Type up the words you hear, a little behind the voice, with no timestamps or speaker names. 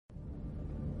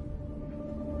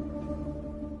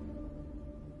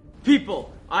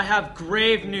People, I have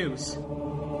grave news.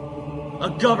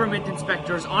 A government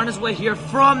inspector is on his way here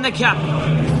from the capital.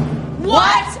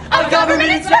 What? A government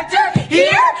inspector?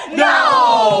 Here?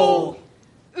 No!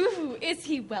 Ooh, is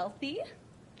he wealthy?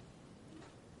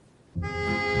 It's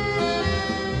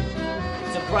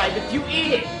a bribe if you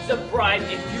eat it. It's a bribe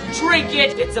if you drink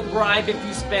it. It's a bribe if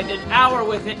you spend an hour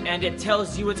with it, and it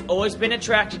tells you it's always been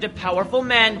attracted to powerful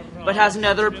men, but has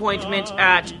another appointment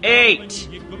at 8.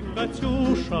 By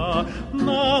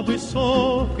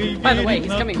the way,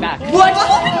 he's coming back. What?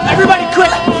 Everybody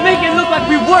quick! Make it look like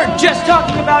we weren't just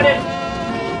talking about it!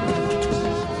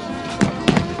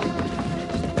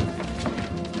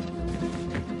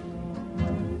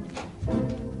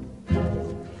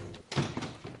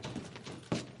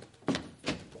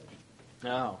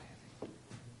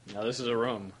 Now this is a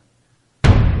room.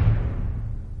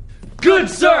 Good,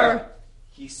 sir!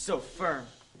 He's so firm,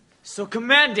 so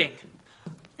commanding.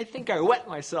 I think I wet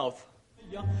myself.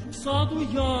 Саду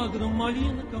ягодам,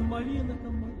 малинка, малинка,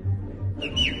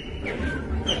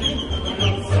 малинка.